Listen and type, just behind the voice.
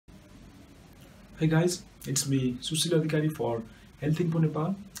Hey guys, it's me Auditory for Health Info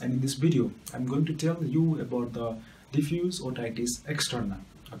Nepal, and in this video I'm going to tell you about the diffuse otitis externa.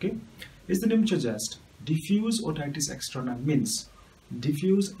 Okay, as the name suggests, diffuse otitis externa means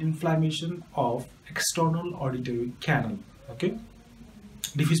diffuse inflammation of external auditory canal. Okay,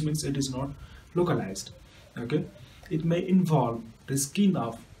 diffuse means it is not localized. Okay, it may involve the skin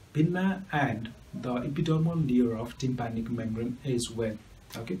of pinna and the epidermal layer of tympanic membrane as well.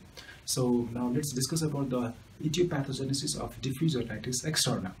 Okay, so now let's discuss about the etiopathogenesis of diffuse otitis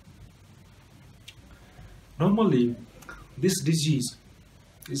externa. Normally, this disease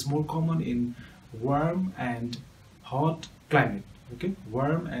is more common in warm and hot climate. Okay,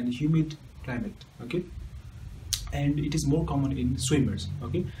 warm and humid climate. Okay, and it is more common in swimmers.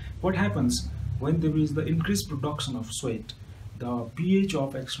 Okay, what happens when there is the increased production of sweat? The pH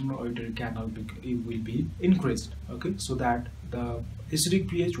of external auditory canal will be increased. Okay, so that the acidic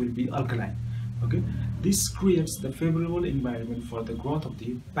pH will be alkaline. Okay, this creates the favorable environment for the growth of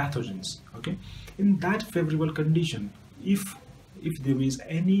the pathogens. Okay, in that favorable condition, if there is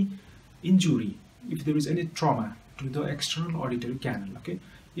any injury, if there is any trauma to the external auditory canal, okay,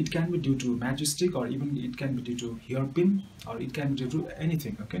 it can be due to majestic, or even it can be due to hairpin, or it can be due to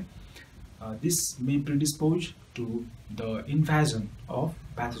anything. Okay, this may predispose to the invasion of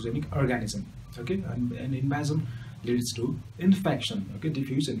pathogenic organism. Okay, and an invasion leads to infection. Okay,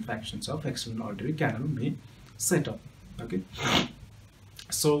 diffuse infections of external auditory canal may set up. Okay,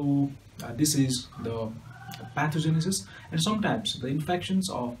 so this is the pathogenesis, and sometimes the infections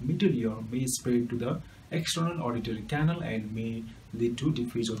of middle ear may spread to the external auditory canal and may lead to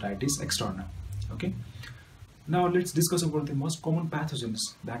diffuse otitis externa. Okay, now let's discuss about the most common pathogens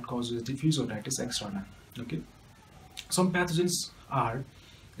that causes diffuse otitis externa. Okay, some pathogens are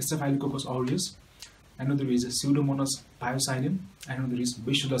Staphylococcus aureus, another is Pseudomonas another is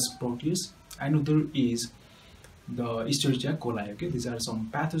Bacillus proteus, another is the Escherichia coli. Okay, these are some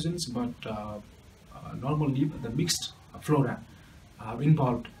pathogens, but normally the mixed flora are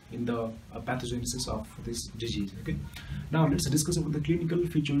involved in the pathogenesis of this disease. Okay, now let's discuss about the clinical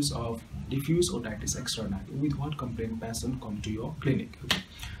features of diffuse otitis externa. With what complaint patient come to your clinic? Okay,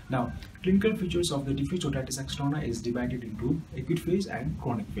 now clinical features of the diffuse otitis externa is divided into acute phase and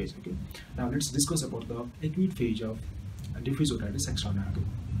chronic phase. Okay, now let's discuss about the acute phase of diffuse otitis externa. Okay,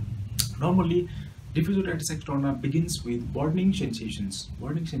 normally diffuse otitis externa begins with burning sensations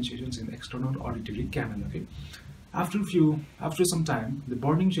in external auditory canal. Okay, after some time, the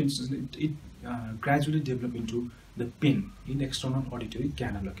burning sensation gradually develop into the pain in external auditory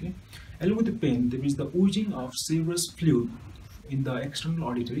canal. Okay, along with the pain, there is the oozing of serous fluid in the external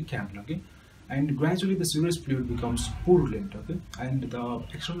auditory canal. Okay, and gradually the serous fluid becomes purulent. Okay, and the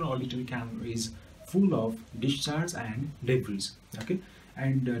external auditory canal is full of discharge and debris. Okay,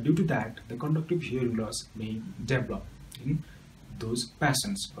 and due to that, the conductive hearing loss may develop in those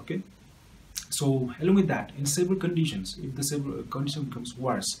patients. Okay, so along with that, in several conditions, if the several condition becomes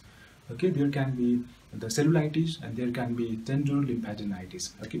worse, okay, there can be the cellulitis and there can be tender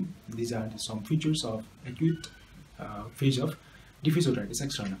lymphadenitis. Okay, these are some features of acute phase of diffuse otitis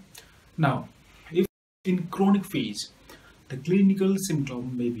externa. Now, if in chronic phase, the clinical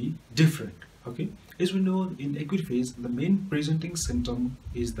symptom may be different. Okay, as we know, in acute phase, the main presenting symptom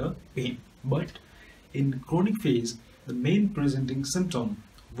is the pain, but in chronic phase, the main presenting symptom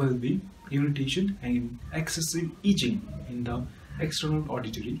will be irritation and excessive itching in the external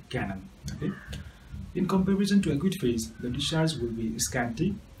auditory canal. Okay, in comparison to acute phase, the discharge will be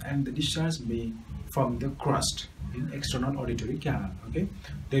scanty and the discharge may form the crust in external auditory canal. Okay,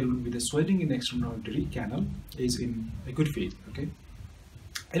 there will be the swelling in external auditory canal is in acute phase. Okay,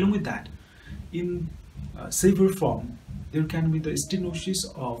 along with that, in severe form, there can be the stenosis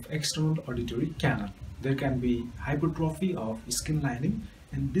of external auditory canal. There can be hypertrophy of skin lining,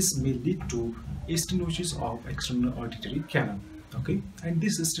 and this may lead to stenosis of external auditory canal. Okay, and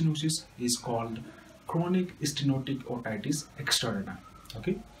this stenosis is called chronic stenotic otitis externa.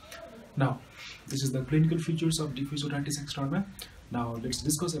 Okay, now this is the clinical features of diffuse otitis externa. Now let's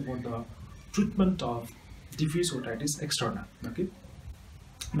discuss about the treatment of diffuse otitis externa. Okay,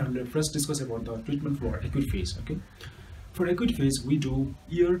 now let's first discuss about the treatment for acute phase. Okay, for acute phase, we do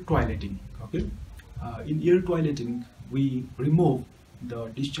ear toileting. Okay, in ear toileting, we remove the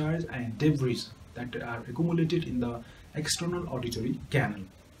discharge and debris that are accumulated in the external auditory canal.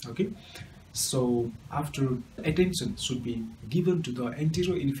 Okay, so after attention should be given to the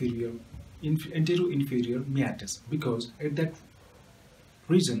anterior-inferior meatus, because at that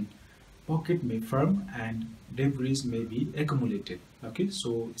region pocket may form and debris may be accumulated. Okay,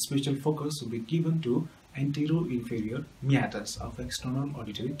 so special focus will be given to anterior-inferior meatus of external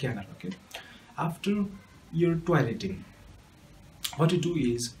auditory canal. Okay, after your toileting, what we do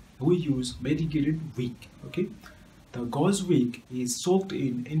is we use medicated wick. Okay, the gauze wick is soaked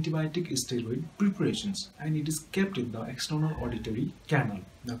in antibiotic steroid preparations and it is kept in the external auditory canal.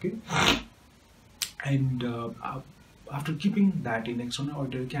 Okay, and after keeping that in external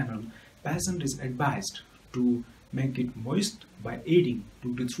auditory canal, patient is advised to make it moist by adding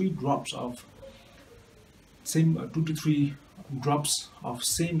 2 to 3 drops of same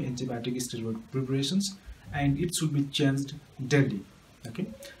antibiotic steroid preparations, and it should be changed daily. Okay,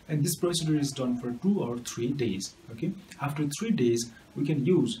 and this procedure is done for 2 or 3 days. Okay, after 3 days we can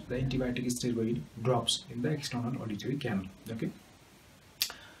use the antibiotic steroid drops in the external auditory canal. Okay,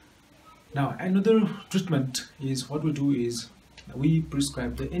 now another treatment is what we do is we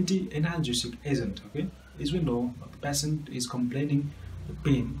prescribe the anti-analgesic agent. Okay, as we know, the patient is complaining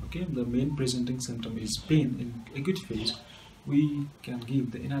pain. Okay, the main presenting symptom is pain in acute phase. We can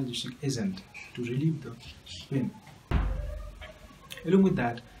give the analgesic agent to relieve the pain. Along with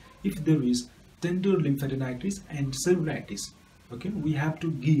that, if there is tender lymphadenitis and cellulitis, okay, we have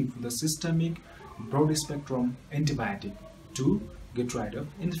to give the systemic broad spectrum antibiotic to get rid of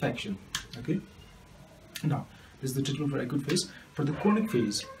infection. Okay, now this is the treatment for acute phase. For the chronic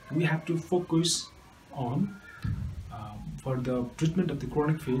phase, we have to focus on for the treatment of the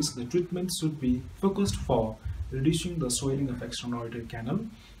chronic phase, the treatment should be focused for reducing the swelling of external auditory canal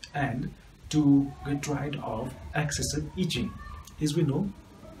and to get rid of excessive itching. As we know,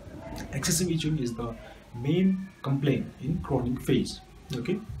 excessive itching is the main complaint in chronic phase.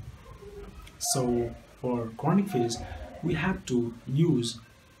 Okay, so for chronic phase, we have to use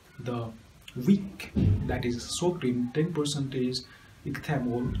the wick that is soaked in 10%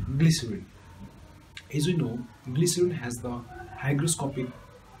 itchthamol glycerin. As we know, glycerin has the hygroscopic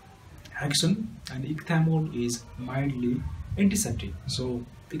action and itchthamol is mildly antiseptic. So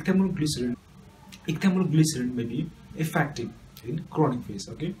itchthamol glycerin may be effective in chronic phase.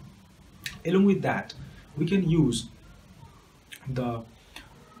 Okay, along with that, we can use the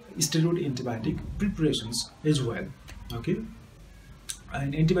steroid antibiotic preparations as well. Okay,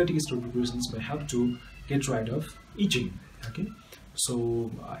 and antibiotic steroid preparations may help to get rid of itching. Okay, so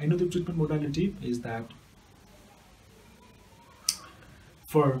another treatment modality is that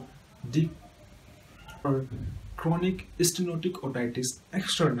for chronic stenotic otitis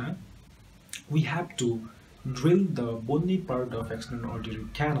externa, we have to drill the bony part of external auditory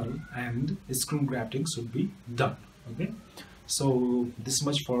canal and screen grafting should be done. Okay, so this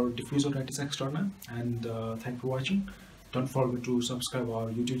much for diffuse otitis externa, and thanks for watching. Don't forget to subscribe our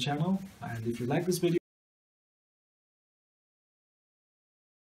YouTube channel, and if you like this video,